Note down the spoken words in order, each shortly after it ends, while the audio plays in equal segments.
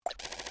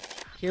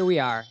Here we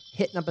are,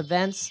 hitting up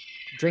events,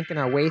 drinking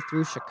our way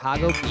through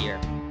Chicago beer,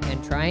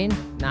 and trying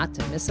not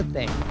to miss a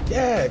thing.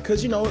 Yeah,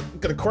 because,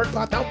 get a cork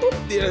popped out, boom,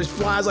 it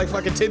flies like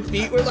fucking 10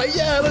 feet. We're like,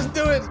 yeah, let's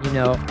do it. You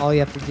know, all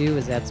you have to do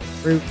is add some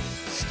fruit,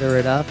 stir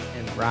it up,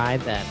 and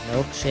ride that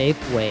milkshake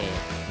wave.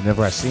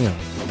 Whenever I see him,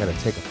 I gotta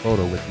take a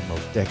photo with the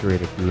most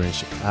decorated brewer in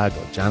Chicago,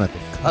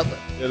 Jonathan Cutler.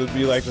 It'll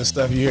be like the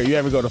stuff you hear. You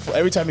ever go to,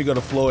 every time you go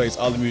to Floyd's,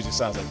 all the music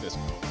sounds like this.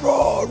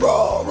 Raw,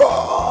 raw,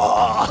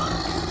 raw.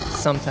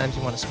 Sometimes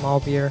you want a small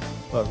beer,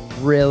 but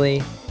really,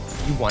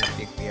 you want a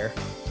big beer.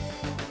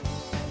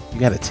 You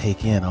gotta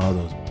take in all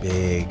those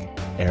big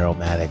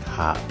aromatic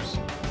hops.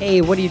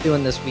 Hey, what are you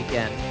doing this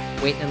weekend?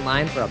 Waiting in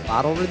line for a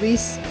bottle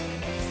release?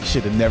 You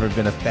should have never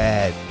been a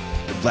fad.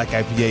 The Black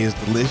IPA is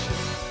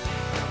delicious.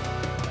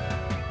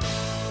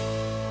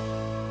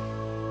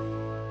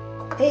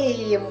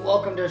 Hey, and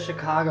welcome to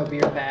Chicago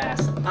Beer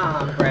Pass.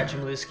 I'm Brad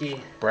Chmielewski.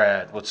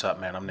 Brad, what's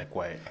up, man? I'm Nick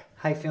White.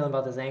 How you feeling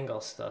about this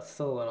angle stuff? It's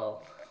still a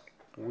little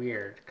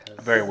weird.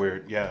 Very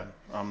weird, yeah.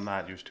 I'm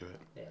not used to it.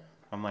 Yeah.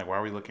 I'm like, why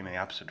are we looking in the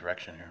opposite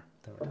direction here?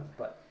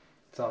 But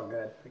it's all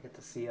good. They get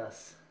to see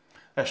us.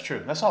 That's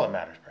true. That's all that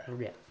matters, Brad.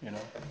 Yeah. You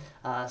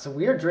know? So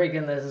we're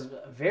drinking this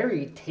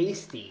very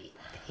tasty,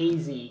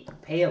 hazy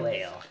pale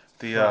ale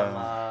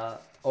from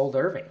Old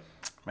Irving.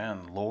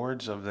 Man,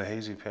 lords of the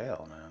hazy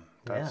pale, man.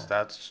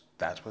 That's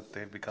what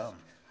they've become.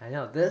 I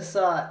know this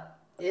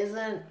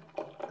isn't.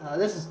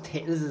 This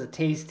is a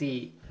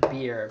tasty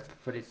beer,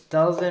 but it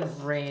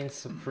doesn't reign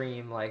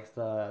supreme like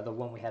the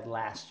one we had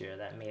last year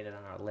that made it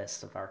on our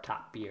list of our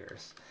top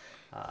beers.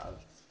 I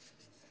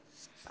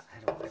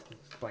don't like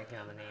blanking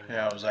on the name.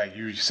 Yeah, I was like,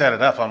 you set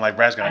it up. I'm like,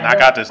 Brad's gonna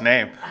knock out this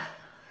name.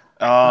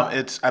 But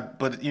it's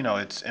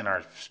in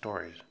our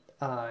stories.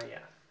 Yeah,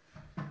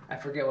 I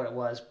forget what it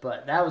was,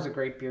 but that was a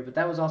great beer. But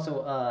that was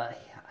also,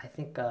 I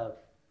think,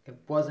 it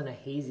wasn't a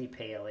hazy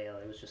pale ale.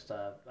 It was just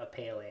a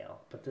pale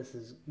ale. But this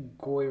is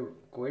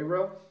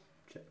Goiro?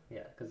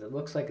 Yeah, because it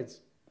looks like it's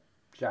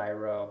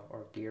gyro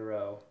or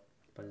gyro,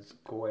 but it's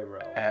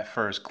Goiro. At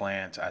first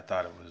glance, I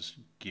thought it was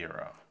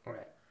gyro.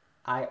 Right.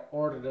 I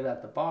ordered it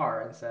at the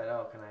bar and said,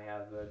 "Oh, can I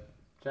have the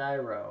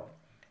gyro?"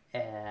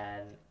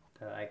 And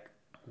they're like,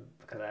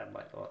 because I'm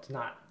like, well, it's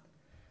not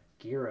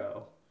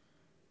gyro,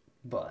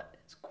 but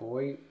it's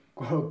Goroy.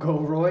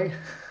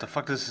 The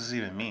fuck does this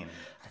even mean?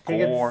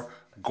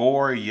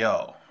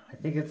 Goryo. I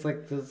think it's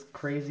like this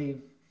crazy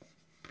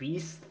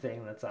beast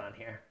thing that's on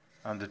here.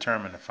 I'm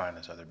determined to find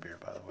this other beer,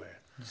 by the way.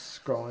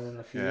 Just scrolling in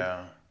the feed.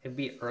 Yeah. It'd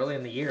be early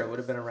in the year. It would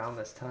have been around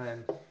this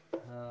time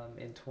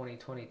in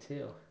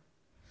 2022.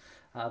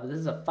 But this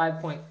is a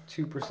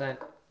 5.2%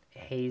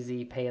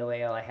 hazy pale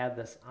ale. I had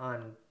this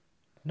on...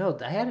 No,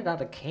 I had it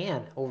out of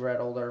can over at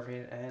Old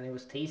Irving, and it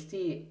was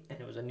tasty, and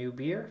it was a new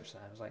beer. So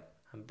I was like,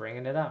 I'm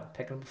bringing it out. I'm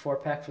picking up a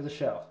 4-pack for the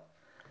show.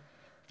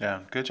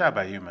 Yeah, good job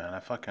by you, man. I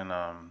fucking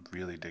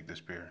really dig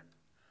this beer.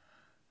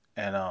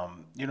 And, I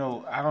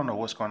don't know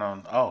what's going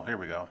on. Oh, here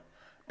we go.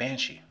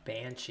 Banshee.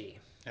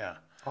 Yeah.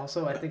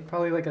 Also, I think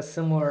probably like a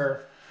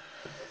similar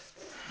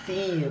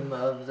theme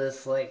of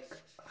this like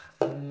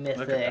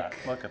mythic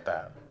Look at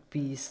that.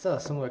 beast.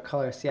 Similar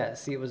colors. Yeah,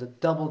 see, it was a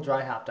double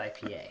dry hopped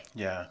IPA.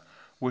 Yeah,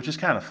 which is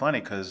kind of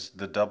funny because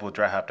the double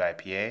dry hopped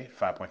IPA,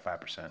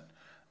 5.5%.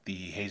 The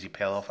hazy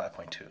pale ale,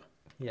 5.2.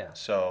 Yeah.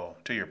 So,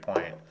 to your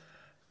point,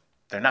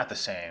 they're not the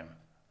same,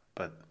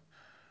 but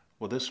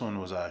this one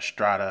was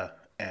Strata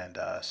and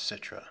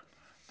Citra,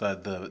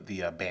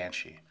 the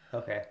Banshee.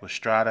 Okay. With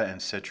Strata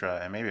and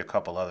Citra and maybe a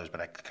couple others,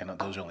 but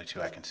those are only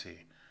two I can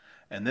see.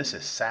 And this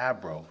is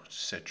Sabro,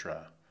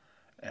 Citra,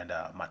 and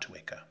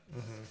Matueka.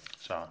 Mm-hmm.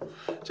 So,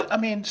 I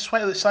mean,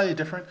 slightly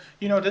different.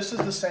 This is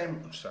the same.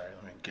 I'm sorry,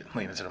 let me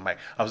lean into the mic.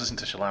 I was listening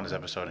to Shalana's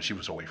episode and she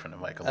was away from the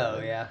mic a little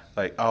bit.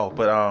 Oh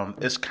yeah.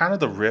 It's kind of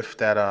the riff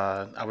that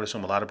I would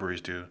assume a lot of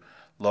breweries do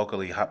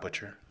locally. Hop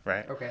Butcher,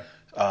 right? Okay.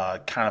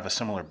 Kind of a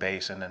similar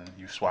base, and then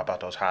you swap out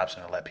those hops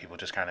and let people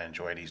just kind of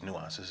enjoy these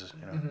nuances,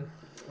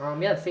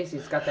 Mm-hmm. Yeah, Stacey,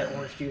 it's got that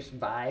orange juice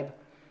vibe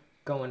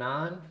going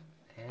on,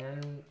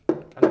 and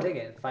I'm digging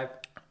it.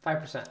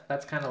 5%.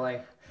 That's kind of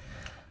like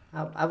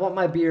I want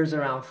my beers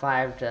around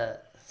 5 to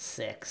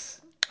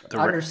 6.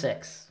 Under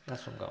 6.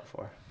 That's what I'm going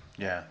for.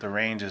 Yeah, the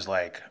range is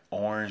like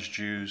orange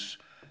juice,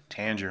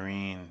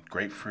 tangerine,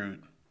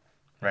 grapefruit,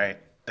 right?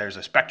 There's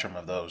a spectrum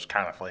of those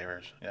kind of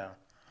flavors. Yeah.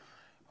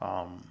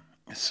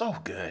 It's so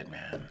good,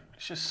 man.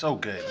 It's just so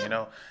good,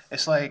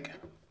 It's like,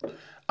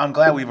 I'm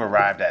glad we've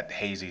arrived at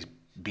hazies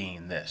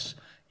being this,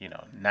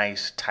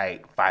 nice,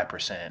 tight,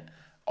 5%,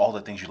 all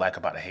the things you like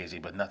about a hazy,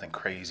 but nothing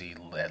crazy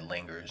that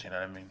lingers, you know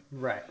what I mean?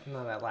 Right.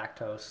 None of that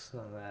lactose,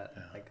 none of that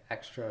like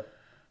extra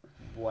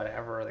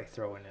whatever they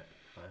throw in it.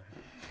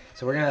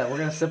 So we're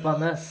gonna sip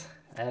on this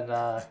and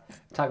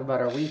talk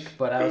about our week,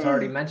 but I was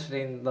already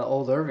mentioning the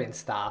Old Irving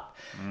stop,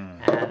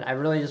 and I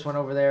really just went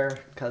over there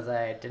because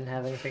I didn't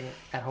have anything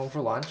at home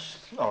for lunch.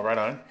 Oh, right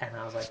on. And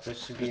I was like,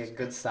 this should be a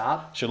good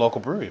stop. It's your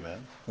local brewery,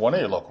 man. One of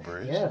your local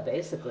breweries. Yeah,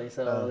 basically.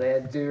 So they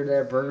had do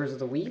their burgers of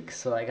the week,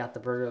 so I got the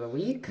burger of the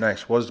week.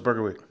 Nice. What was the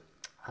burger week?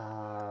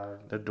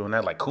 They're doing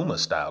that like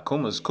Kuma's style.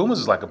 Kuma's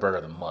is like a burger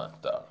of the month,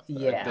 though.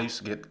 Yeah. They used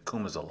to get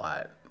Kuma's a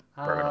lot.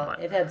 Burger of the month.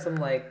 It had some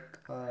like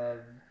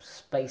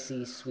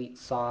spicy sweet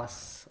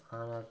sauce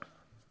on a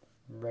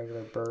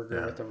regular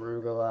burger with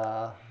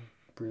arugula,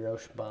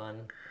 brioche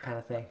bun kind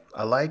of thing.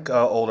 I like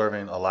Old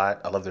Irving a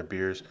lot. I love their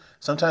beers.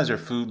 Sometimes their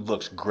food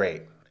looks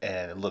great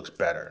and it looks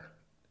better,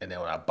 and then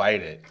when I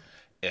bite it,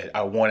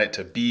 I want it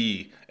to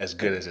be as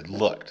good as it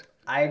looked.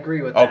 I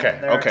agree with that. Okay,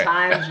 There okay. are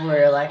times where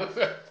you're like,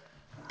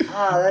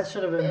 that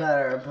should have been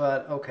better,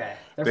 but okay.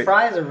 Their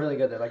fries are really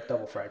good. They're like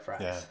double fried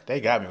fries. Yeah,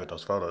 they got me with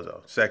those photos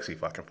though. Sexy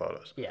fucking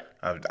photos. Yeah.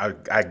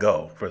 I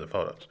go for the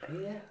photos.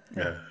 Yeah.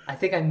 Yeah. I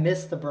think I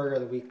missed the burger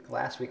of the week.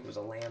 Last week was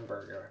a lamb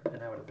burger,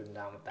 and I would have been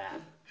down with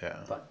that. Yeah.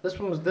 But this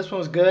one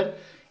was good,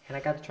 and I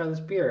got to try this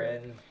beer,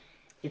 and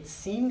it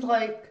seemed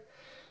like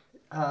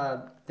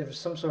there was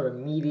some sort of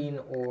meeting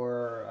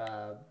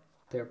or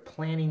they're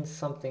planning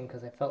something,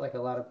 because I felt like a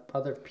lot of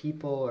other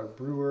people or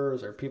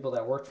brewers or people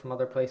that worked from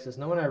other places,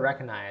 no one I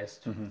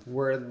recognized,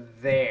 were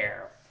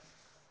there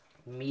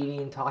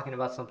meeting, talking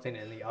about something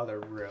in the other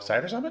room.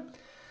 Cider Summit?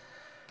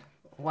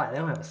 Why? They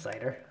don't have a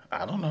cider.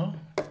 I don't know.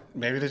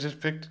 Maybe they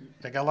just picked.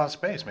 They got a lot of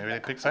space. Maybe they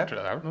picked cider.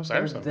 I don't know.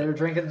 Cider Summit. They were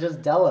drinking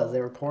just Dellas.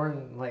 They were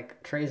pouring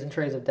like trays and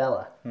trays of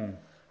Della.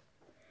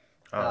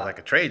 Like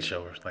a trade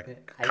show or like a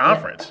I-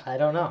 conference. I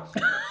don't know.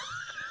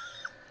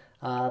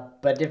 But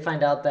I did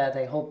find out that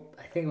they hope,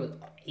 I think it was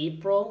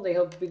April, they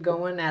hope to be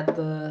going at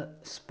the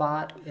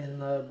spot in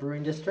the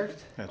brewing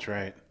district. That's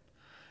right.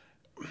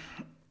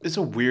 It's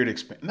a weird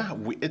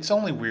experience. It's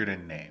only weird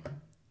in name,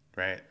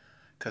 right?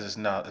 Because it's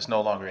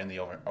no longer in the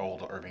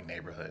old Irving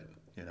neighborhood,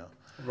 you know.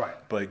 Right.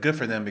 But good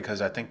for them,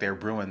 because I think they're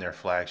brewing their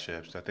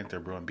flagships. I think they're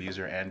brewing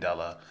Beezer and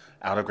Della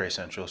out of Gray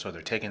Central, so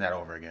they're taking that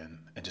over again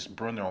and just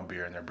brewing their own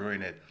beer, and they're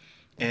brewing it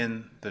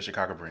in the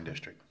Chicago Brewing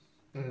District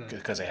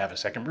because they have a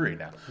second brewery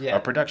now, Yeah. a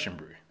production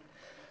brewery.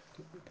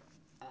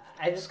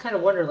 I just kind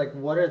of wonder, like,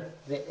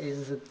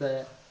 is it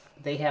that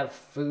they have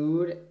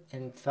food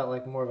and felt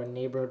like more of a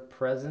neighborhood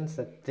presence,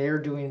 that they're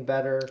doing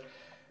better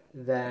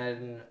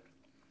than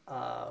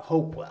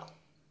Hopewell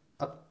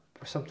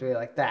or something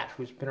like that,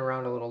 who's been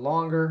around a little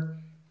longer,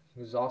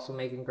 who's also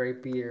making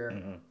great beer.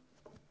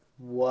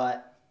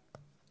 What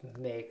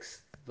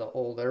makes the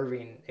old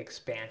Irving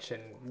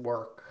expansion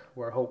work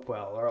where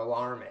Hopewell or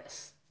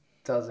Alarmist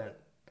doesn't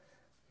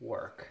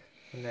work?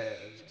 And then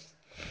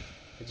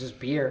it's just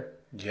beer.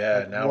 Yeah,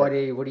 Like, now what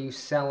are you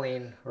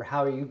selling, or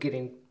how are you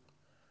getting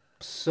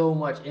so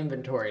much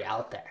inventory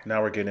out there?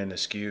 now we're getting into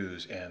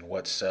SKUs and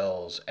what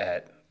sells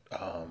at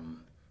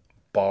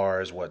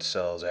bars, what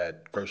sells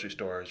at grocery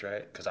stores,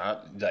 right? Because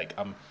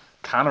I'm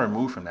kind of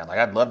removed from that. Like,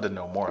 I'd love to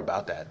know more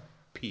about that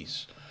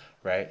piece,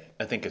 right?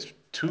 I think it's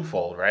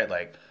twofold, right?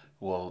 Like,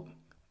 well,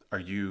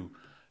 you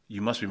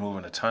must be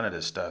moving a ton of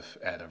this stuff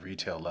at a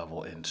retail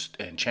level in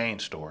chain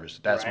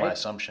stores. That's my Right.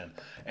 assumption.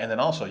 And then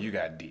also you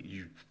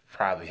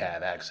probably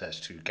have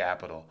access to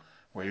capital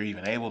where you're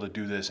even able to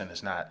do this, and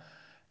it's not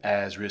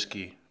as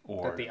risky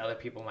or That the other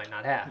people might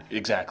not have.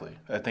 exactly.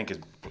 I think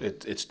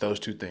it's those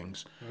two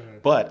things.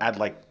 But I'd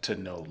like to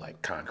know,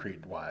 like,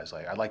 concrete wise.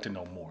 Like, I'd like to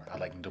know more. I'd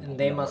like to know. And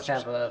they know more must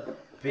have a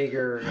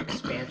bigger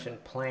expansion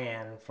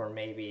plan for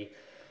maybe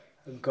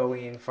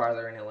going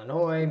farther in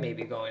Illinois,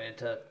 maybe going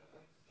into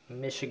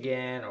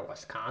Michigan or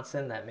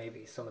Wisconsin, that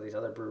maybe some of these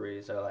other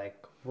breweries are like,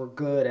 we're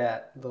good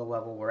at the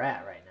level we're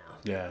at right now.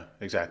 Yeah,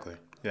 exactly.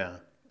 Yeah.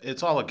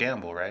 It's all a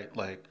gamble, right?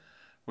 Like,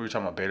 we were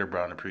talking about Beta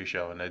Brow in the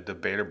pre-show, and the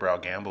Beta Brow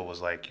gamble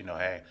was like,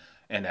 hey,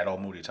 in that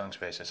old Moody Tongue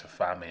space, it's a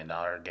 $5 million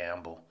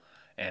gamble.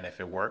 And if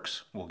it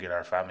works, we'll get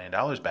our $5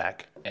 million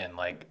back in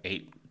like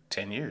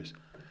 8-10 years.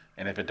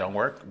 And if it don't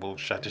work, we'll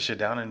shut the shit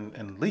down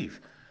and leave,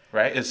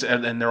 right?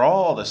 And they're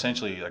all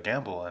essentially a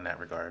gamble in that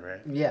regard, right?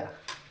 Yeah.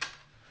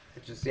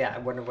 It's just, I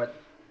wonder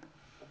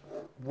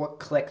what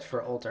clicked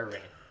for Old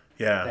Irving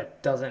Yeah.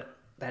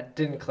 that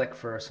didn't click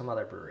for some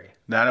other brewery.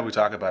 Now that we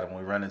talk about it, when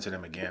we run into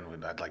them again,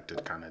 I'd like to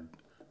kind of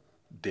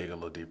dig a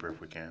little deeper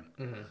if we can.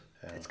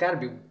 It's got to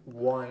be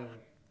one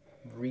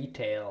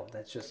retail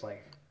that's just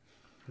like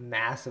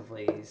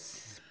massively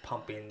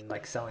pumping,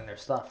 like selling their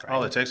stuff, right?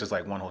 All it takes is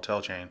like one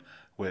hotel chain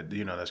with,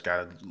 that's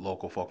got a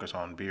local focus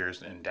on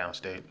beers in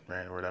downstate,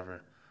 right, or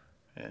whatever,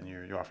 and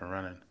you're off and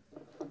running.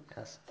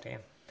 Yes, damn.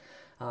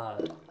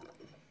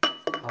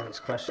 All these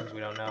questions we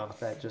don't know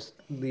that just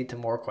lead to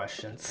more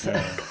questions.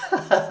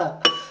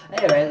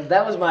 Anyway,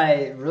 that was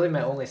my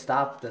only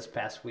stop this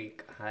past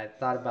week. I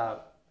thought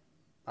about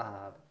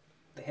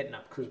hitting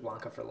up Cruz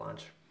Blanca for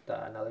lunch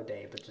another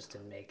day, but just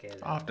didn't make it.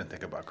 I often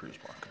think about Cruz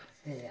Blanca.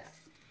 Yeah,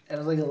 it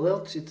was like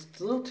it's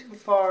a little too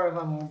far if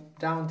I'm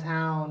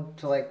downtown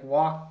to like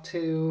walk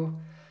to.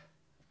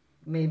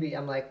 Maybe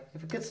I'm like,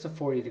 if it gets to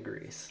 40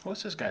 degrees.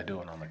 What's this guy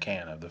doing on the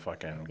can of the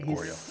fucking He's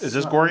Goryo? Is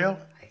this Goryo?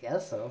 I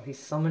guess so. He's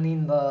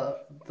summoning the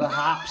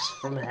hops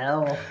from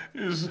hell.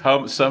 He's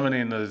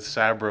summoning the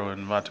Sabro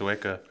and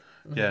Matueka.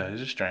 Yeah,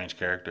 he's a strange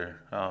character.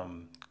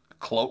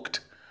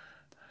 Cloaked.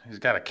 He's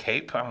got a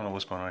cape. I don't know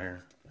what's going on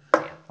here.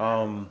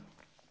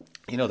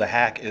 The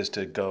hack is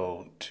to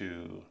go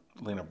to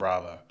Lena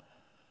Brava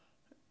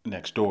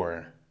next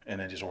door and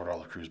then just order all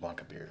the Cruz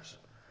Blanca beers.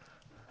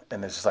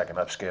 And it's just like an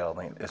upscale.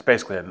 I mean, it's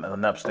basically an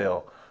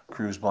upscale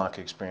Cruz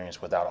Blanca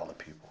experience without all the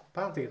people.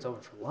 I don't think it's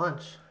open for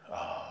lunch.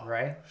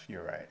 Right?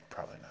 You're right.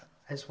 Probably not.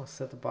 I just want to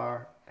sit at the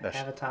bar, That's-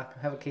 have a taco,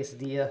 have a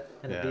quesadilla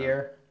and Yeah. a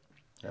beer,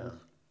 Yeah. and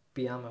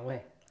be on my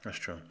way. That's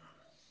true.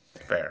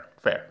 Fair.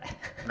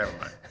 Never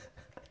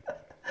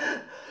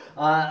mind.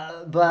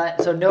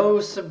 But so no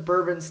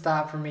suburban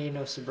stop for me,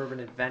 no suburban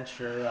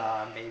adventure.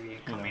 Maybe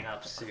coming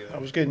up I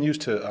soon. was getting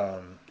used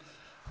to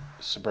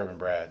Suburban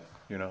Brad,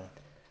 you know.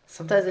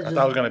 Sometimes it I just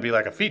thought it was going to be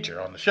like a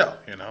feature on the show,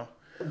 you know.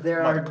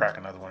 there I'm about are to crack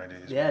another one of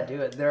these. yeah,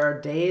 do it. There are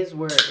days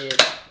where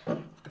it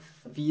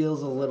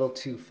feels a little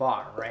too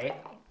far, right?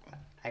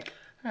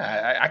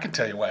 Yeah, I can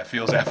tell you why it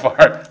feels that far.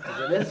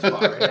 It is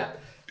far, yeah.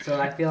 So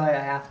I feel like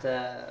I have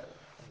to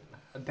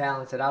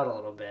balance it out a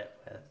little bit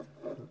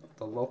with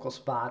the local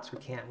spots. We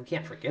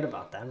can't forget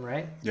about them,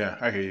 right? Yeah,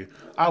 I hear you.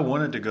 I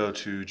wanted to go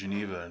to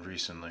Geneva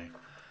recently.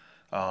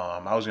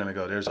 I was going to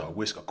go. There's a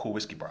cool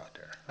whiskey bar out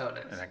there. Oh,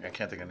 nice. And I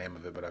can't think of the name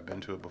of it, but I've been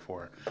to it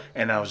before.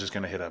 And I was just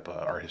going to hit up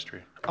art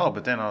history. Oh,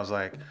 but then I was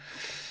like,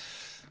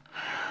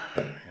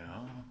 you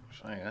know,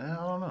 I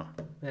don't know.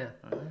 Yeah,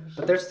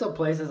 but there's still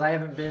places I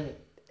haven't been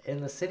in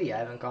the city. I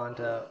haven't gone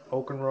to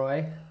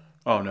Oakenroy.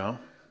 Oh, no?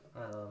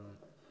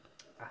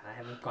 I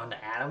haven't gone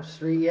to Adams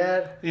Street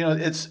yet. You know,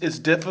 it's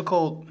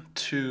difficult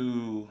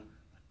to.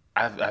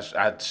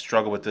 I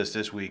struggle with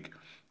this week.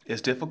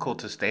 It's difficult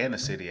to stay in the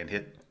city and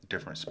hit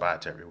different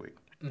spots every week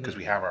because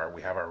we have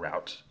our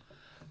routes.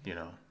 You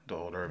know, the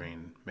Old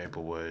Irving,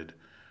 Maplewood.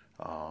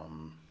 I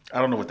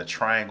don't know what the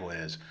triangle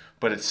is,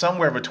 but it's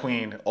somewhere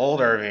between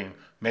Old Irving,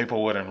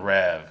 Maplewood, and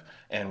Rev,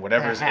 and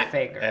whatever And is Half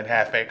Acre. And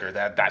Half Acre.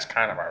 That's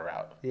kind of our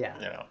route. Yeah.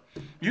 You know,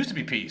 used to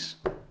be Peace.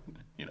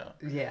 You know.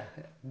 Yeah.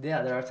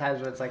 There are times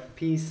where it's like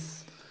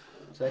peace.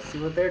 So I see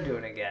what they're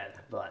doing again,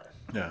 but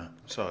Yeah.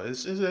 So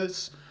it's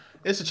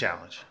a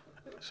challenge.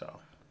 So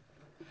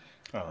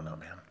I don't know,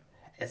 man.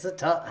 it's a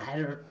tough.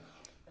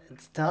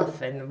 It's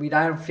tough, and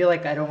I don't feel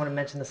like I don't want to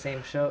mention the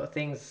same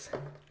things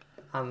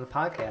on the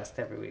podcast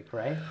every week,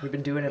 right? We've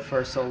been doing it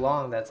for so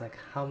long that's like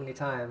how many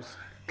times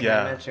can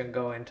Yeah. I mention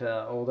going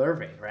to Old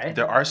Irving, right?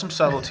 There are some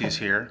subtleties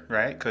here,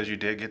 right? Because you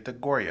did get the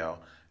Goryo,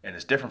 and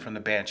it's different from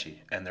the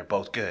Banshee, and they're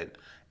both good.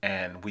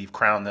 And we've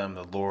crowned them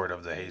the Lord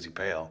of the Hazy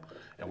Pale,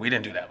 and we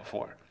didn't do that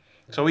before.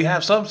 So we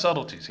have some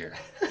subtleties here,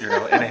 you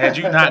know. And had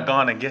you not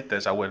gone and get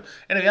this, I would.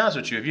 And to be honest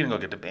with you, if you didn't go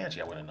get the Banshee,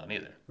 I wouldn't have known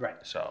either. Right.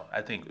 So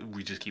I think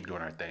we just keep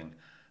doing our thing,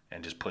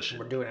 and just push it.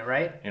 We're doing it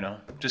right. You know,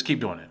 just keep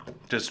doing it.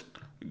 Just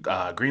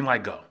green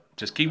light, go.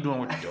 Just keep doing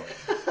what you're doing.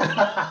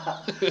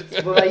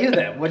 What about you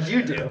then? What'd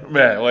you do?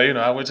 Man, well, you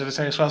know, I went to the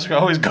same spots we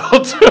always go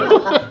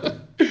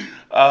to.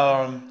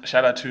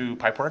 Shout out to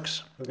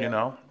Pipeworks. Okay. You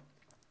know,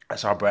 I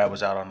saw Brad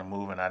was out on the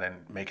move, and I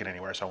didn't make it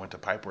anywhere, so I went to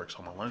Pipeworks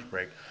on my lunch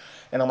break.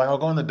 And I'm like, I'll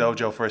go in the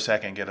dojo for a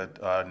second, get a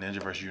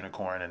Ninja vs.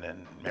 Unicorn, and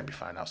then maybe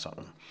find out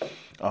something.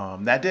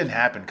 That didn't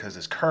happen because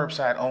it's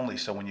curbside only,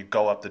 so when you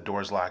go up, the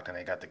door's locked, and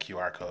they got the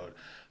QR code.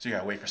 So you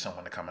got to wait for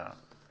someone to come out.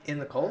 In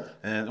the cold?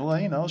 And, well,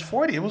 you know, it was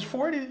 40. It was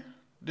 40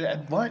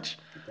 at lunch.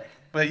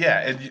 But,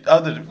 yeah,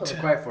 other I wasn't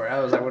quite for it.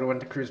 I would have went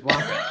to Cruz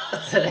Blanca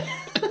today.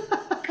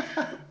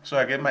 So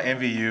I get my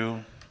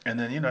MVU, and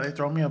then, you know, they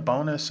throw me a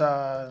bonus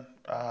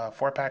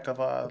 4-pack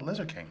of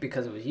Lizard King.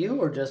 Because it was you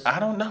or just... I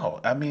don't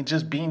know. I mean,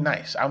 just being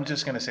nice. I'm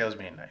just going to say I was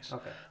being nice.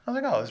 Okay. I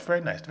was like, oh, it's very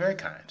nice. Very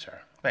kind,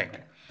 sir. Thank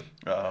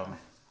you.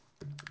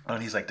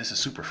 And he's like, this is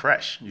super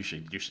fresh. You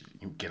should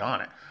get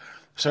on it.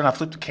 So then I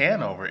flipped the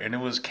can over, and it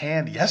was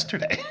canned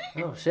yesterday.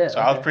 Oh, shit. So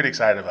I was pretty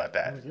excited about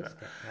that. you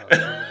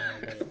know.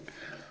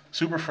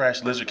 Super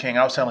fresh Lizard King.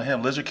 I was telling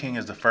him Lizard King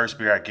is the first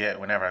beer I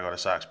get whenever I go to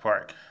Sox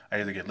Park. I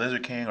either get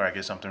Lizard King or I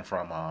get something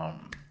from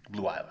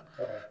Blue Island,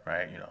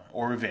 right? You know,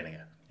 or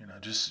Ravinia. You know,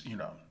 just, you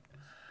know,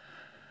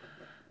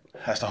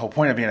 that's the whole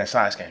point of being at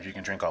Sox games. You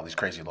can drink all these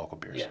crazy local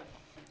beers.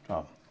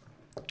 Yeah.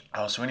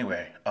 So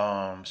anyway,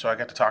 so I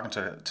got to talking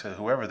to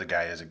whoever the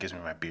guy is that gives me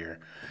my beer,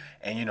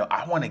 and you know,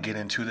 I want to get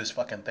into this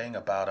fucking thing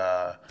about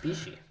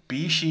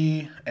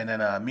Bishi and then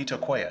Mito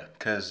Koya,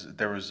 because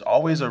there was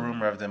always a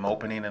rumor of them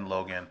opening in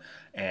Logan,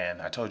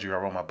 and I told you I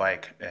rode my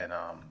bike, and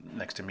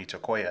next to Mito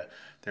Koya,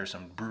 there's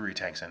some brewery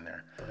tanks in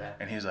there,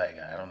 and he's like,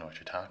 I don't know what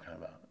you're talking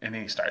about, and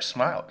then he starts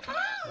smiling.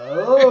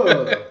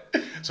 Oh.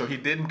 So he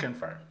didn't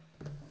confirm,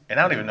 and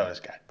I don't even know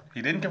this guy.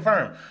 He didn't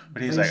confirm,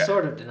 but he's He like,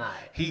 sort of denied.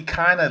 he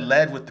kind of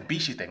led with the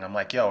Bishi thing. I'm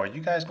like, yo, are you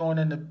guys going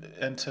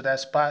into that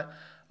spot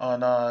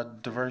on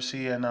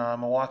Diversey in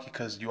Milwaukee?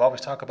 Because you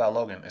always talk about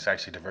Logan. It's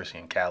actually Diversey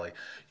in Cali.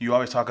 You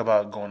always talk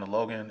about going to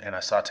Logan, and I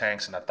saw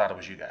tanks, and I thought it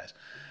was you guys.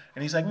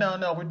 And he's like, no,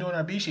 we're doing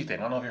our Bishi thing.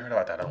 I don't know if you heard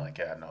about that. I'm like,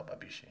 yeah, I know about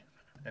Bishi.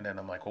 And then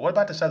I'm like, well, what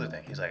about this other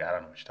thing? He's like, I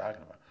don't know what you're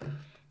talking about.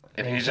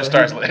 And he just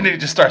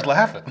starts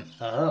laughing.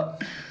 Oh.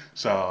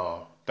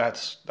 So I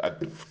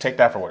take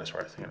that for what it's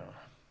worth, you know.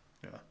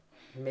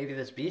 Maybe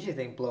this Bishi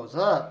thing blows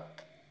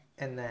up,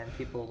 and then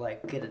people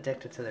like get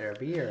addicted to their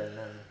beer, and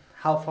then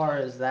how far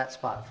is that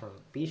spot from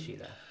Bishi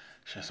then?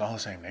 It's all the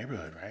same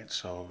neighborhood, right?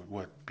 So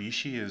what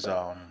Bishi is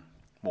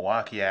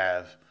Milwaukee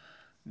Ave,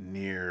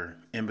 near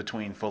in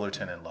between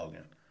Fullerton and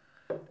Logan.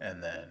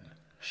 And then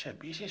shit,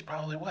 BC's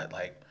probably what,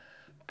 like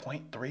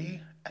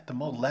 0.3 at the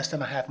most, less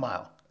than a half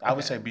mile. I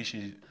would say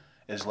BC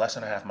is less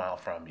than a half mile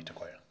from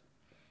Utuqueya.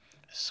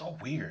 It's so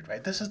weird,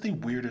 right? This is the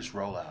weirdest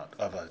rollout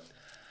of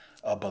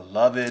a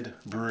beloved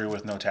brewery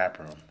with no tap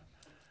room.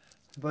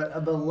 But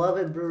a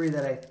beloved brewery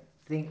that I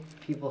think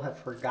people have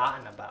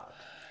forgotten about.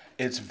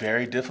 It's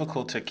very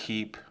difficult to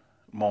keep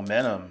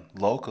momentum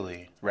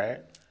locally, right?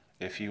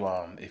 If you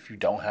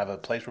don't have a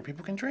place where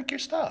people can drink your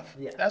stuff,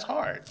 that's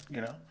hard.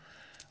 You know,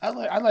 I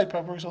like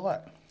Pipeworks a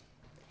lot.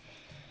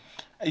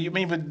 You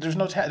mean, but there's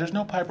no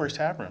Pipeworks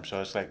tap room,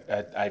 so it's like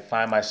I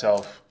find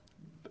myself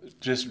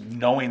just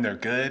knowing they're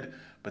good,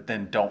 but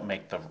then don't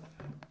make the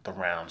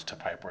rounds to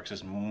Pipeworks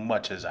as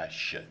much as I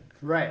should.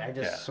 Right, I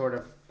just sort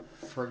of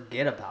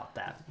forget about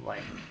that.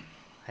 Like,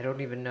 I don't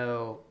even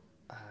know.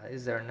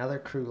 Is there another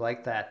crew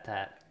like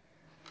that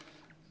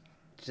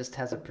just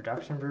has a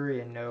production brewery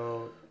and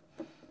no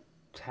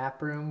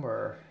tap room?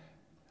 Or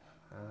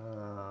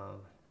I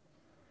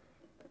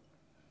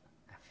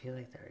feel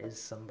like there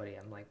is somebody.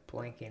 I'm like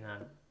blanking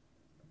on.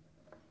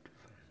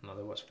 No,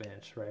 there was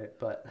Finch, right?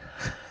 But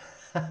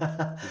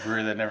the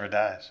brewery that never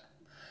dies.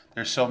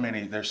 There's so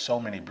many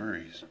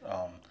breweries.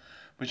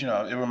 But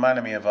it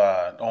reminded me of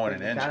Owen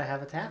and you Engine. gotta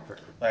have a tap room.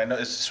 I know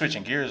it's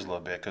switching gears a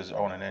little bit because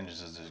Owen and Engine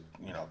is this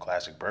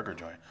classic burger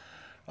joint.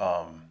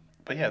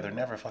 But yeah, they're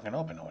never fucking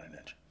open, Owen and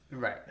Engine.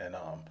 Right. And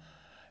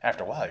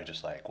after a while, you're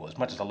just like, well, as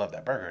much as I love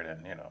that burger,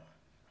 then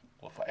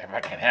well, if I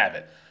can't have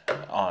it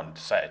on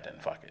site, then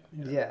fuck it.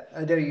 Yeah,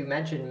 I know you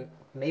mentioned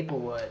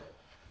Maplewood,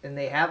 and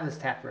they have this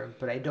tap room,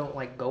 but I don't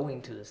like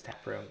going to this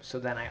tap room. So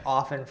then I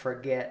often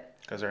forget.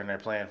 Because they're in there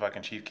playing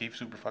fucking Chief Keef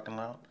super fucking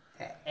loud.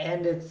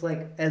 And it's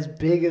like as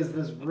big as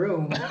this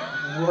room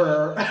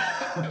we're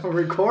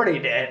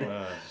recording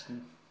in.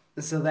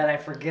 So that I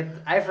forget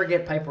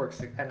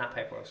not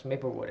Pipeworks,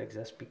 Maplewood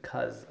exists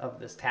because of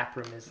this tap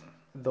room is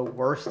the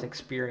worst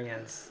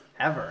experience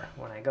ever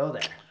when I go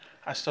there.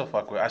 I still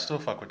fuck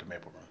with the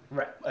Maple Room.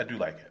 Right. I do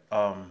like it.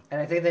 And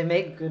I think they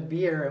make good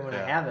beer, and when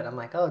I have it, I'm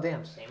like, oh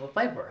damn, same with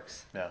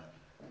Pipeworks. Yeah.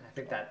 I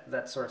think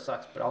that sort of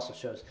sucks, but also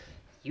shows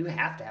you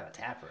have to have a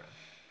tap room.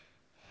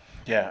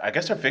 Yeah, I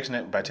guess they're fixing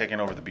it by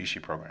taking over the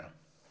Bishi program.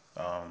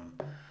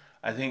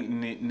 I think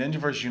Ninja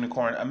vs.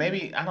 Unicorn,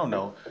 maybe, I don't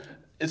know.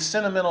 It's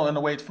sentimental in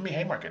a way. For me,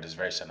 Haymarket is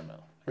very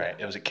sentimental, right?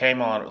 It came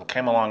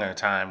along at a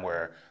time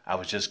where I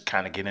was just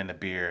kind of getting into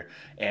beer,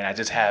 and I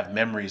just have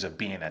memories of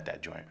being at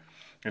that joint.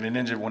 And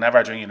whenever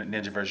I drink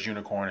Ninja vs.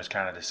 Unicorn, it's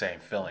kind of the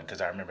same feeling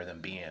because I remember them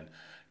being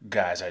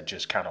guys that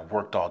just kind of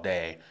worked all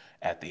day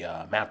at the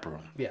map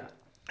room. Yeah.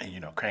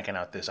 And, cranking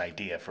out this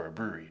idea for a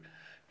brewery.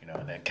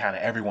 And then kind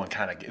of everyone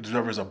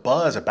there was a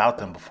buzz about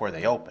them before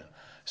they opened.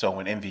 So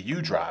when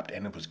MVU dropped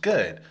and it was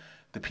good,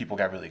 the people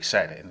got really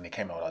excited and they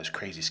came out with all this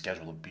crazy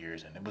schedule of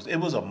beers and it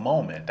was a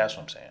moment. That's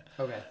what I'm saying.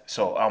 Okay.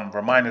 So I'm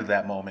reminded of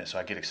that moment, so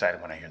I get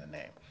excited when I hear the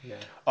name. Yeah.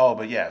 Oh,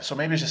 but yeah. So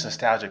maybe it's just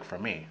nostalgic for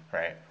me,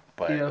 right?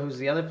 But you know who's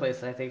the other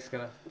place that I think is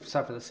gonna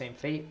suffer the same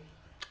fate?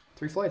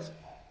 Three Floyds.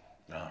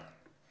 No.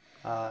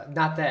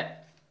 Not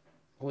that.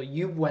 Well,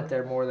 you went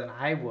there more than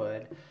I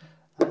would.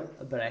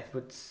 But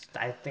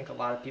I think a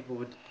lot of people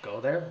would go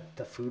there.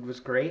 The food was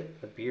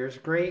great. The beer's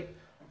great.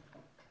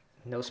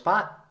 No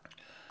spot.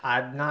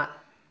 I'm not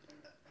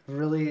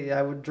really.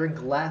 I would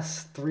drink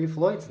less Three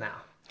Floyds now.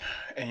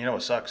 And you know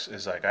what sucks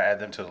is like I add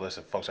them to the list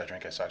of folks I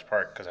drink at Sox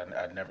Park because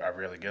I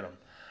rarely get them.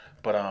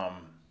 But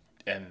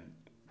and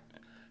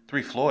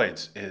Three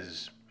Floyds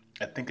is,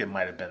 I think it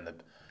might have been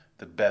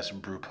the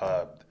best brew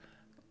pub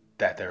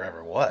that there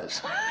ever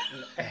was.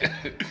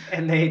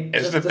 And they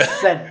just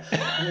said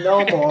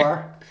no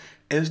more.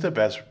 It's the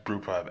best brew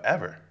pub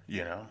ever,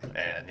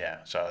 and yeah,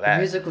 so The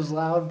music was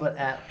loud, but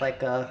at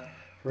like a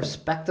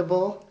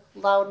respectable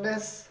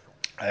loudness.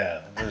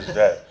 Yeah, there's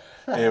that.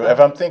 If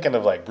I'm thinking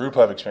of like brew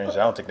pub experience,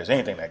 I don't think there's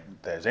anything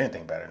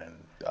better than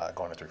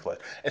going to Three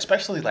Floyds,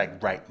 especially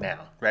like right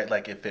now, right?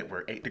 Like if it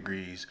were 8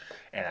 degrees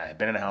and I had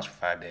been in the house for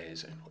 5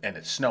 days and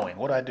it's snowing,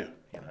 what do I do?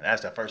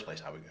 That's the first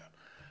place I would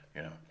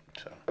go,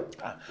 So,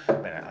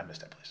 I miss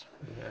that place.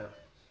 Yeah.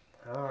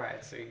 All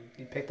right, so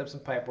you picked up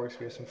some Pipeworks.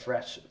 We have some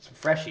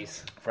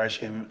freshies. Fresh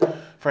MVU.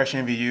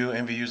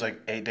 MVU's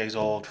like 8 days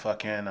old.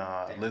 Fucking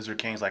Lizard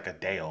King's like a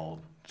day old.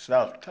 So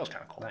that was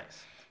kind of cool.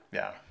 Nice.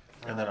 Yeah.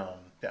 And then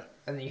yeah.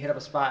 And then you hit up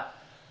a spot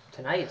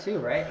tonight too,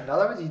 right? In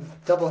other words, you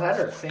double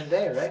header same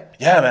day, right?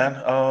 Yeah,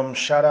 man.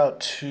 Shout out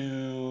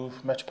to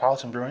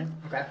Metropolitan Brewing.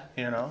 Okay.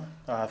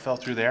 Fell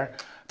through there.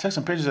 Took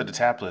some pictures of the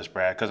tap list,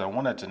 Brad, because I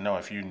wanted to know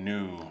if you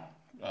knew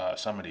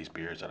some of these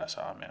beers that I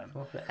saw, man.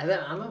 Okay. And then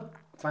I'm gonna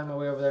find my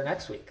way over there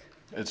next week.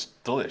 It's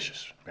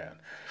delicious, man.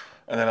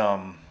 And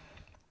then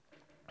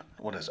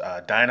what is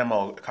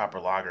Dynamo Copper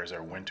Lagers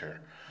are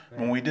winter.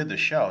 Right. When we did the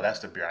show, that's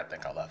the beer I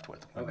think I left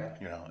with. Okay.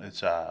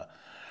 It's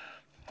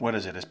what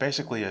is it? It's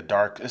basically a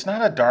dark. It's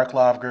not a dark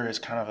lager. It's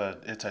kind of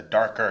it's a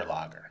darker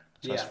lager.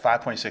 So It's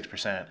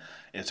 5.6%.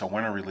 It's a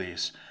winter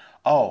release.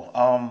 Oh,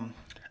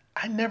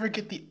 I never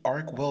get the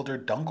Arc Welder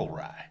Dunkel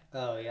Rye.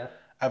 Oh yeah.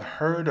 I've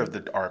heard of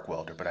the Arc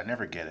Welder, but I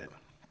never get it.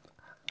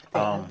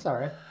 That's all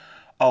right.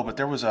 Oh, but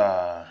there was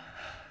a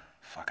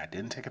fuck. I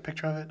didn't take a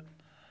picture of it.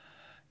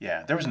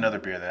 Yeah, there was another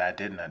beer that I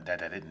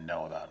didn't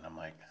know about, and I'm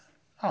like,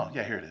 oh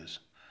yeah, here it is.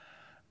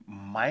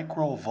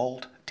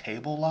 Microvolt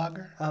Table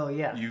Lager. Oh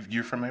yeah,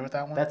 You're familiar with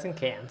that one? that's in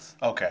cans.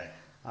 Okay.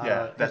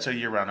 Yeah, that's a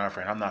year-round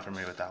offering. I'm not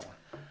familiar with that one.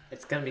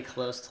 It's gonna be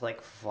close to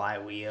like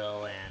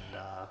Flywheel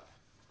and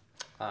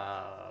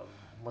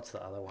what's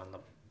the other one?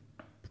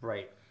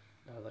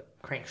 The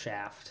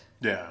Crankshaft.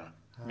 Yeah.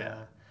 Yeah.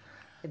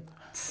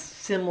 It's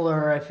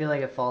similar. I feel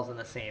like it falls in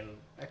the same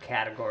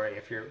category.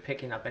 If you're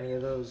picking up any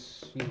of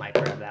those, you might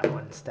grab that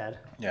one instead.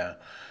 Yeah.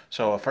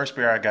 So first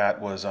beer I got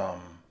was I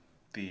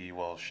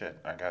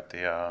got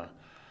the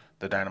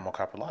Dynamo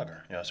Copper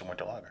Lager. You know, it's a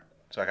winter lager.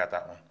 So I got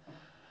that one.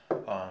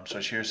 So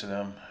cheers to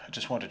them. I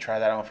just wanted to try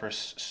that out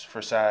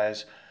for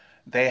size.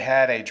 They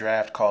had a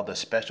draft called the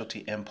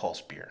Specialty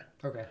Impulse Beer.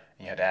 Okay. And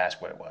you had to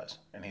ask what it was.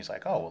 And he's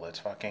like, oh, well, it's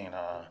fucking,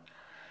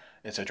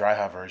 it's a dry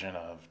hop version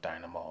of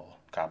Dynamo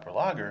Copper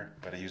Lager,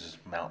 but it uses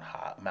Mount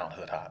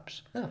Hood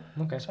hops. Oh,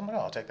 okay. So I'm like,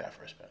 oh, I'll take that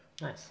for a spin.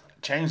 Nice.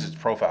 Changed its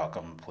profile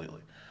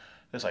completely.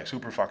 It's like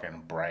super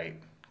fucking bright,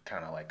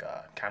 kind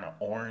of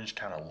orange,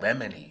 kind of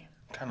lemony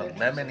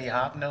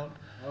hop note.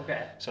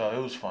 Okay. So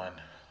it was fun.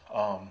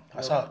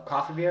 I saw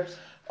coffee beers.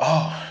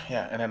 Oh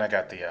yeah, and then I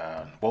got the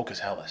Wokus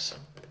Hellas.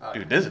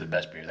 Dude, this is the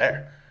best beer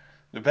there.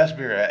 The best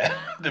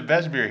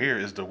beer here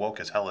is the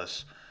Wokus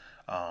Hellas,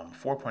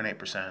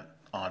 4.8%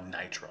 on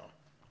nitro.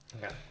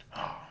 Okay.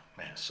 Oh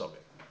man, so good.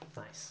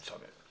 Nice. So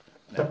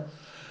good.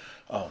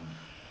 Yeah.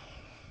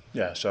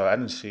 Yeah. So I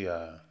didn't see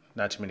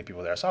not too many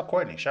people there. I saw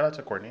Courtney. Shout out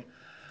to Courtney.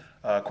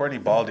 Courtney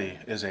Baldy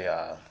is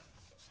a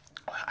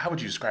how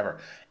would you describe her?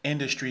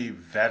 Industry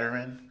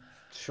veteran.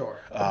 Sure.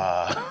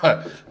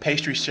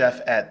 Pastry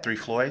chef at Three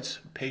Floyds,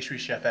 pastry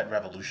chef at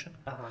Revolution.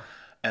 Uh-huh.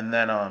 And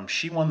then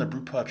she won the Brew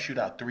Pub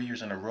Shootout 3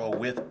 years in a row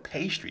with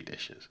pastry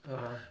dishes.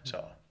 Uh-huh.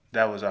 So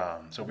that was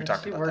so we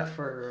talked about that. She worked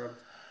for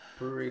a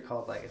brewery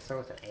called like it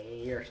started with an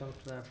A or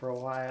something for a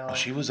while. Oh,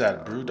 she was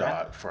at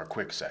Brewdog for a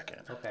quick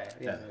second. Okay,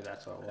 yeah, maybe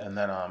that's what it was.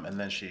 And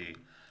then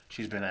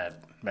she's been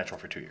at Metro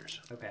for 2 years.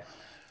 Okay.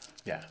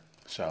 Yeah.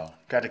 So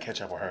got to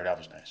catch up with her. That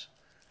was nice.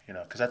 You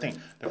know, because I think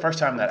the first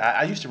time that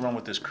I used to run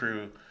with this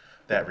crew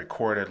that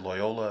recorded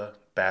Loyola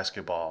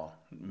basketball,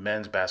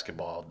 men's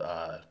basketball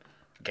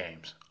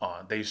games.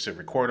 They used to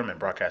record them and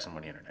broadcast them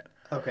on the internet.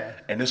 Okay.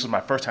 And this was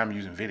my first time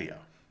using video.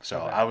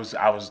 So Okay.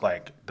 I was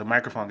like the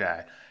microphone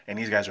guy, and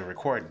these guys were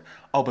recording.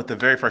 Oh, but the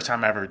very first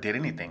time I ever did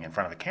anything in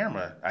front of a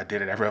camera, I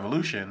did it at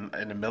Revolution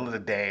in the middle of the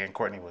day, and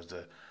Courtney was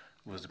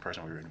the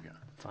person we were interviewing.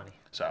 Funny.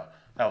 So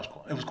that was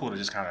cool. It was cool to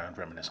just kind of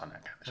reminisce on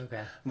that kind of stuff.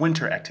 Okay.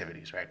 Winter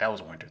activities, right? That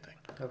was a winter thing.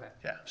 Okay.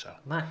 Yeah. So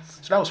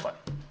Nice. that was fun.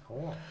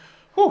 Cool.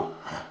 Whew.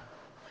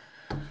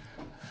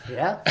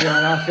 Yeah.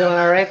 Feeling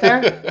all right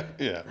there?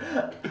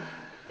 Yeah.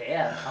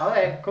 Yeah.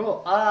 Okay.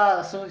 Cool.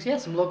 So yeah,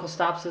 some local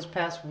stops this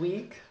past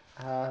week.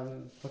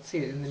 Let's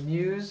see. In the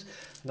news,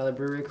 another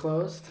brewery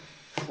closed.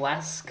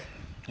 Flesk.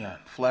 Yeah.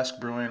 Flesk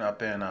Brewing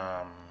up in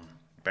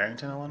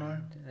Barrington, Illinois.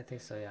 I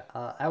think so.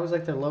 Yeah. I was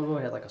like their logo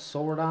had like a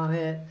sword on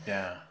it.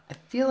 Yeah. I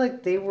feel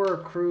like they were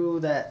a crew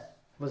that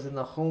was in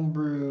the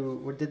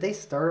homebrew. Did they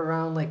start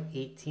around like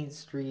 18th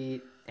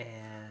Street and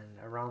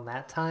around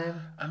that time?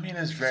 I mean,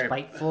 it's very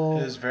Spiteful.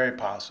 It's very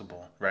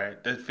possible, right?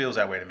 It feels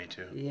that way to me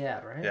too.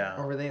 Yeah, right? Yeah.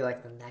 Or were they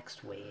like the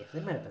next wave?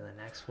 They might have been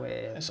the next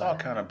wave. It's all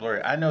kind of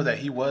blurry. I know that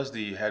he was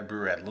the head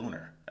brewer at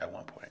Lunar at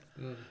one point.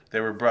 They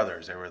were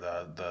brothers. They were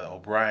the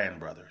O'Brien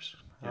brothers.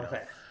 You know?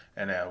 Okay.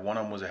 And one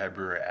of them was a head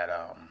brewer at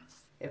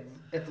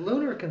If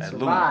Lunar can at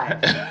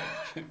survive Lunar.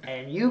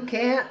 and you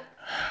can't,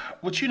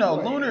 Which, you know,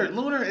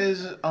 Lunar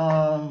is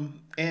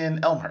in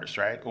Elmhurst,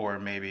 right? Or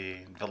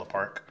maybe Villa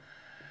Park.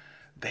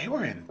 They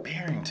were in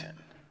Barrington,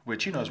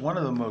 which, you know, is one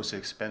of the most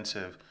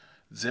expensive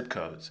zip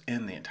codes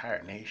in the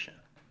entire nation.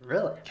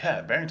 really?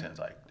 Yeah, Barrington's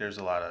like there's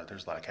a lot of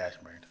cash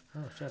in Barrington.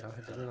 Oh shit!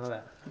 I didn't know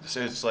that.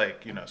 So it's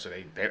like, you know, so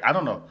they I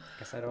don't know.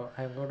 Guess I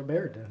don't go to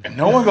Barrington. And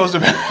no one goes to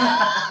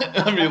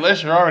I mean,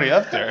 unless you're already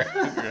up there.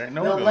 Right?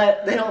 No one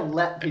goes. They don't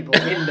let people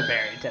into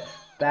Barrington.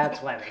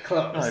 That's why they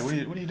close. Like,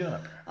 what are you doing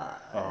up here?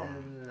 No.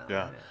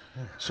 Yeah.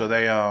 So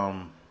they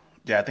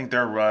yeah, I think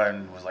their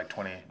run was like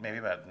 20, maybe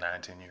about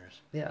 9-10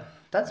 years. Yeah,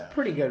 that's a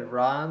pretty good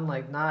run.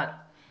 Like,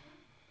 not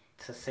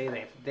to say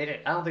they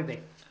didn't. I don't think they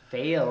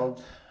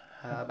failed.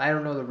 I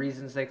don't know the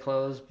reasons they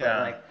closed, but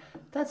Yeah. like,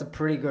 that's a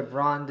pretty good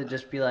run to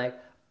just be like,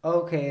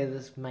 okay,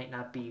 this might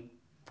not be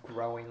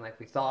growing like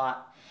we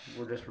thought.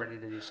 We're just ready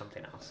to do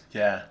something else.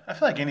 Yeah, I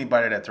feel like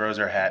anybody that throws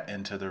their hat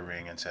into the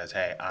ring and says,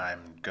 "Hey,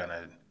 I'm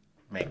gonna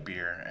make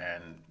beer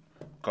and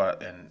go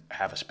out and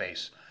have a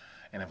space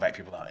and invite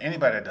people out,"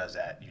 anybody that does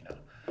that, you know,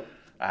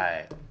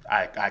 I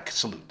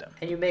salute them.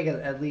 And you make it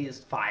at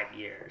least 5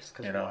 years,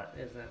 because You know. what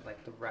isn't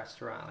like the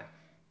restaurant? Like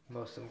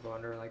most of them go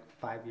under like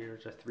 5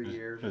 years or 3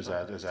 years. or is that-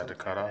 something, is that the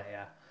something like cutoff?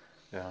 that,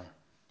 yeah.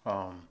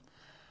 Yeah.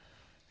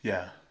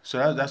 Yeah.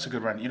 So that's a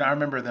good run. You know, I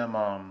remember them.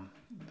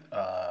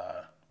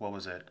 What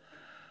was it?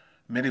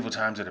 medieval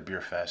times at a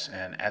beer fest,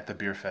 and at the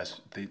beer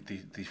fest,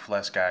 the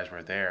Flesh guys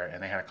were there,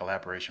 and they had a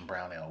collaboration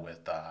brown ale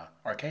with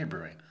Arcade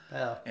Brewing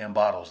and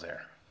bottles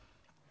there.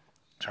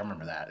 So I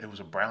remember that. It was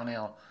a brown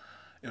ale.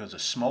 It was a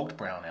smoked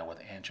brown ale with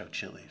ancho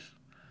chilies.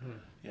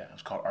 Yeah, it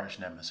was called Arch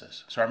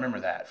Nemesis. So I remember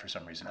that for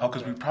some reason. Oh,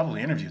 because we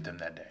probably interviewed them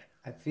that day.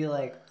 I feel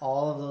like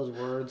all of those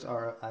words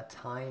are a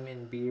time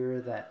in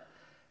beer that,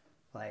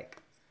 like,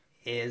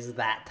 is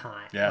that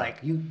time. Yeah. Like,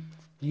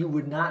 you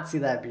would not see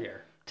that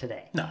beer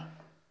today. No.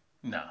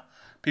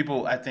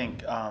 People, I think,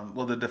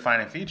 the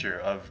defining feature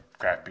of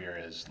craft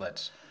beer is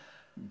let's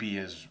be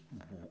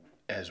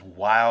as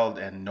wild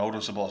and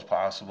noticeable as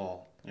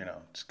possible. You know,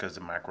 it's because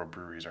the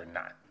microbreweries are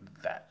not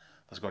that.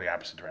 Let's go the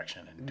opposite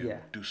direction and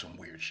do some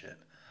weird shit.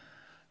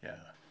 Yeah.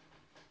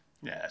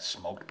 Yeah,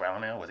 smoked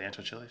brown ale with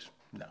ancho chilies?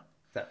 No.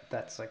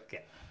 That's like, yeah.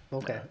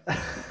 Okay.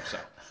 So,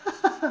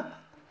 but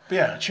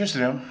yeah, cheers to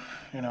them.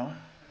 You know,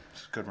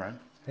 it's a good run.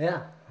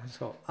 Yeah.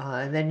 So,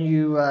 and then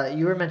you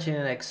were mentioning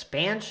an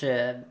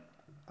expansion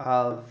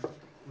of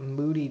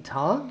Moody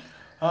Tongue,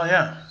 Oh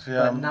yeah,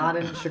 but not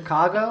in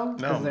Chicago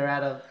because No. they're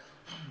at a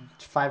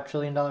 $5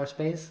 trillion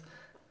space.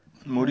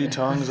 Moody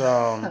Tongue's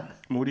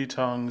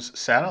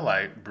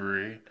satellite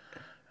brewery,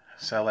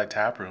 satellite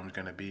tap room is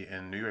going to be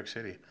in New York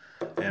City,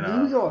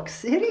 New York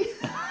City.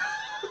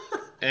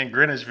 in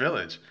Greenwich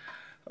Village.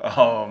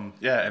 Yeah,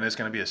 and it's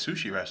going to be a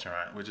sushi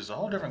restaurant, which is a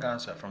whole different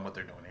concept from what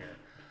they're doing here.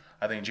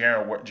 I think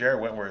Jared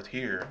Wentworth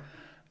here,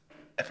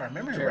 if I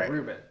remember Jared right,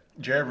 Rubin.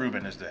 Jared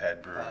Rubin is the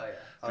head brewer. Oh, yeah.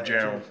 But Oh, yeah,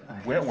 Jared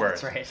Jared.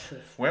 Wentworth, That's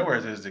right.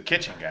 Wentworth is the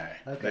kitchen guy,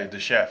 Okay. the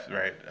chef,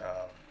 right?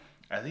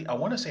 I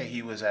want to say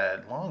he was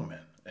at Longman,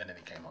 and then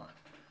he came on.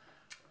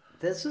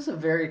 This is a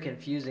very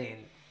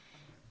confusing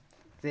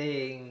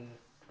thing.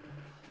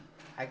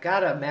 I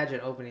gotta imagine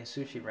opening a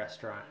sushi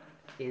restaurant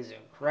is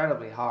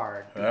incredibly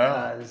hard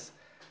Yeah. because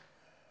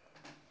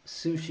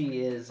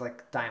sushi is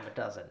like a dime a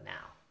dozen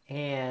now.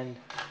 And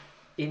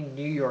in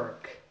New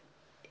York,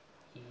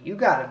 you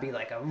gotta be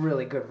like a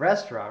really good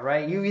restaurant,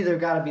 right? You either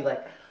gotta be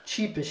like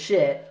cheap as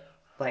shit,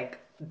 like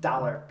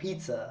dollar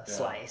pizza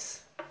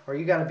slice, or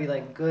you gotta be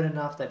like good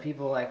enough that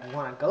people like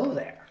want to go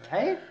there,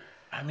 right?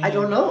 I mean, I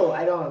don't know.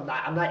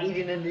 I'm not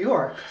eating in New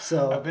York,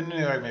 so I've been to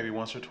New York maybe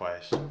once or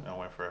twice. I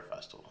went for a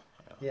festival.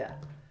 yeah.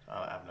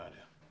 I have no idea.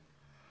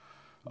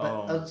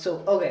 But,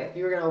 so okay, if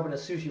you were gonna open a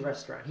sushi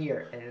restaurant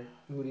here, and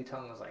Moody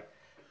Tongue was like,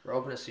 "We're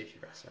opening a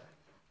sushi restaurant,"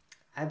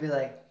 I'd be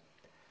like,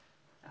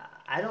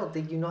 "I don't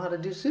think you know how to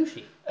do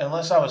sushi."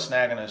 Unless I was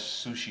snagging a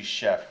sushi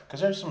chef, because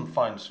there's some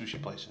fun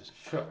sushi places.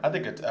 Sure. I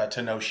think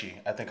Tenoshi.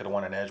 I think of the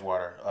one in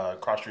Edgewater,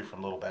 cross street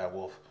from Little Bad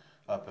Wolf,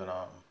 up in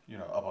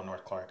up on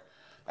North Clark.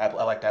 I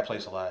like that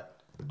place a lot.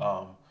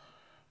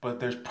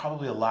 But there's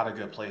probably a lot of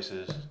good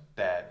places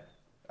that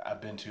I've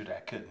been to that I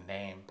couldn't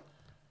name.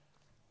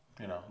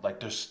 You know, like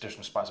there's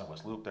some spots in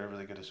West Loop that are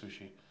really good at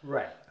sushi.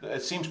 Right.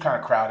 It seems kind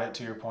of crowded,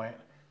 to your point.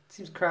 It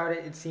seems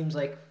crowded. It seems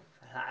like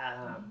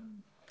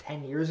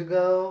 10 years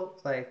ago,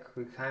 like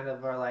we kind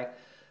of are like,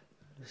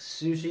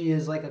 sushi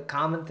is like a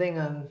common thing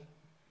on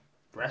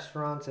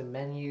restaurants and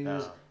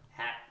menus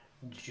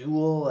at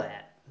Jewel,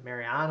 at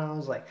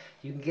Mariano's. Like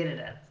you can get it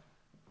at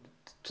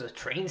the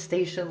train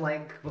station,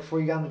 like before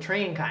you got on the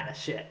train, kind of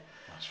shit.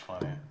 That's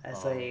funny. I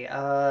say,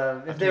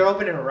 if they're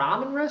opening a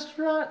ramen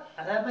restaurant,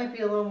 that might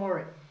be a little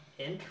more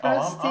interesting.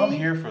 I'm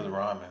here for the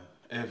ramen.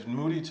 If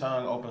Moody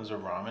Tongue opens a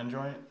ramen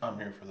joint, I'm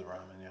here for the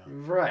ramen, yeah.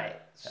 Right.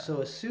 So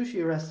a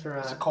sushi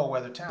restaurant. It's a cold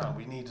weather town.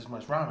 We need as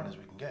much ramen as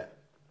we can get.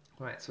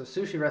 Right. So a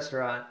sushi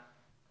restaurant.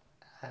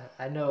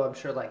 I know. I'm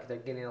sure. Like they're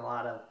getting a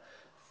lot of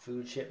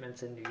food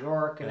shipments in New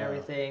York and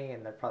everything,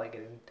 and they're probably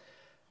getting.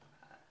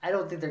 I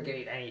don't think they're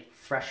getting any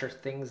fresher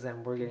things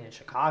than we're getting in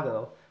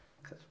Chicago,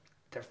 because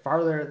they're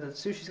farther. The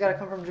sushi's got to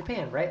come from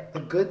Japan, right?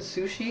 The good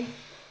sushi.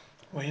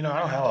 Well, I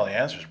don't have all the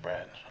answers,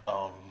 Brad.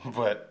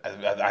 But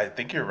I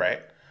think you're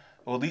right.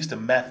 Well, at least the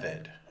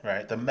method,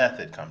 right? The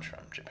method comes from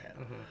Japan.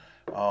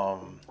 Mm-hmm.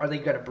 Are they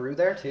going to brew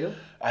there too?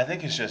 I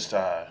think it's just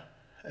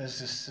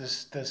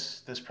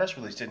this press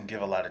release didn't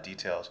give a lot of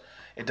details.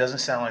 It doesn't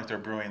sound like they're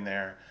brewing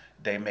there.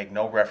 They make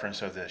no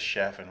reference of the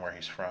chef and where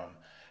he's from,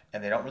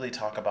 and they don't really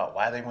talk about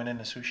why they went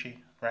into sushi,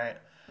 right?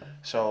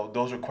 So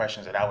those are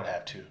questions that I would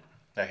have too.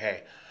 Like,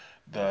 hey,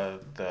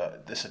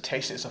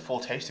 it's a full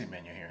tasting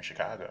menu here in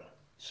Chicago.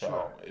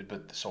 So,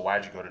 so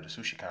why'd you go to the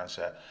sushi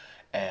concept?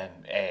 And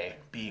A,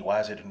 B,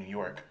 why is it in New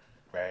York,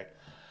 right?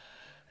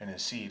 And then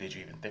C, did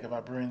you even think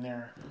about brewing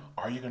there?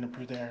 Are you going to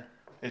brew there?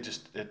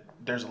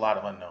 There's a lot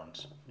of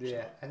unknowns.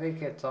 Yeah, I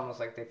think it's almost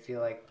like they feel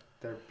like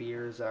their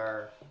beers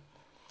are,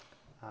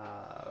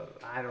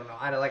 I don't know,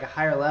 at like a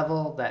higher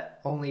level that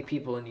only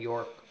people in New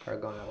York are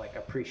going to like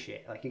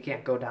appreciate. Like you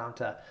can't go down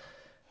to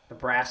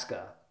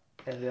Nebraska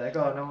and be like,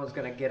 oh, no one's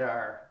going to get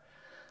our,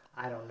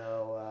 I don't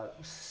know,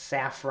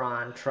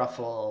 saffron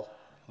truffle.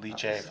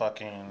 Lychee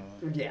fucking.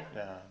 Yeah.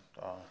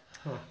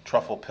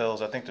 Truffle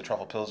pills. I think the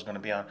truffle pills is going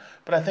to be on.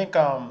 But I think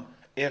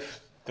if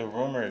the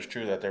rumor is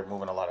true that they're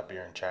moving a lot of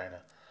beer in China,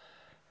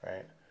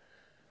 right?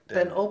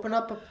 Then open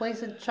up a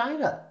place in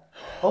China.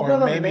 Open Or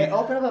up, maybe-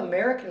 open up an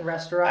American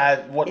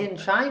restaurant What in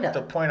China.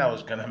 The point I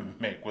was gonna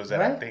make was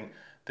that I Right? think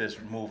this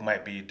move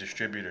might be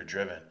distributor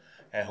driven,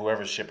 and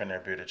whoever's shipping their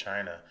beer to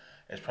China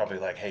is probably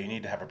like, hey, you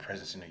need to have a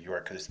presence in New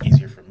York because it's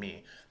easier for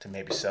me to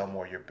maybe sell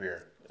more of your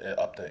beer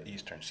up the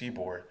Eastern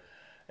Seaboard,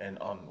 and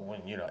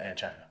and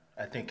China.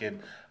 I think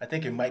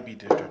it might be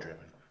distributor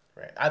driven.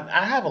 Right.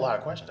 I have a lot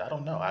of questions. I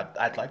don't know.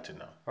 I'd like to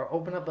know. Or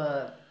open up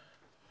a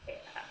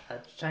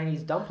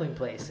Chinese dumpling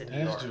place in New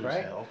These York, dudes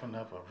right? opened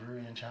up a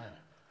brewery in China.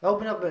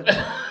 Open up an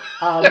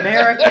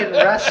American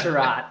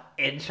restaurant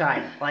in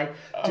China. Like,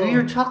 do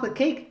your chocolate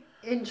cake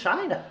in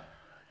China,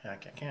 Yeah,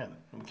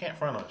 we can't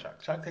front on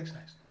chocolate. Chocolate cake's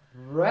nice.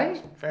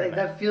 right? Very Like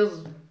nice. that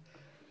feels.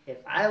 If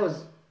I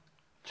was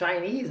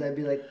Chinese, I'd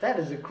be like, that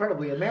is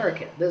incredibly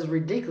American. This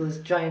ridiculous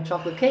giant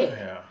chocolate cake.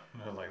 Yeah.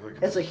 Like look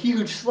at It's a this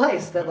huge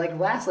slice that like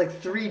lasts like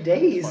 3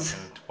 days.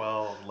 fucking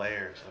 12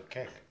 layers of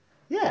cake.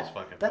 Yeah, That's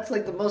fucking- that's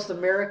like the most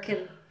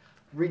American,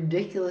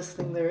 ridiculous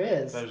thing there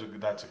is.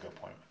 That's a good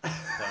point.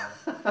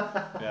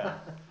 Yeah.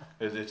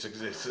 It's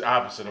the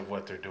opposite of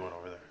what they're doing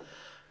over there.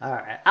 All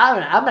right,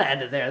 I'm gonna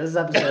end it there. This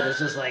episode is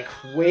just like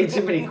way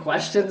too many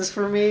questions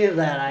for me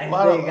that I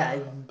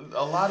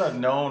A lot of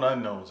known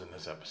unknowns in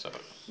this episode.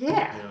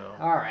 yeah. You know.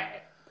 All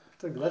right,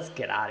 so let's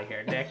get out of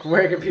here, Nick.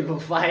 Where can people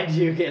find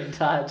you? Get in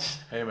touch.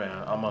 Hey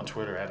man, I'm on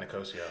Twitter at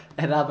Nicosio.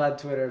 And I'm on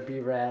Twitter,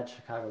 BRAD,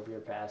 Chicago Beer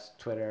Pass,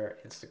 Twitter,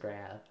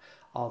 Instagram,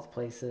 all the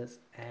places.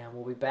 And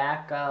we'll be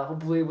back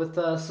hopefully with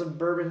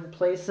suburban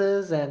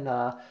places and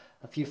a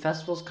few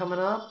festivals coming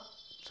up.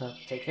 So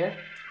take care.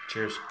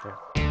 Cheers. Sure.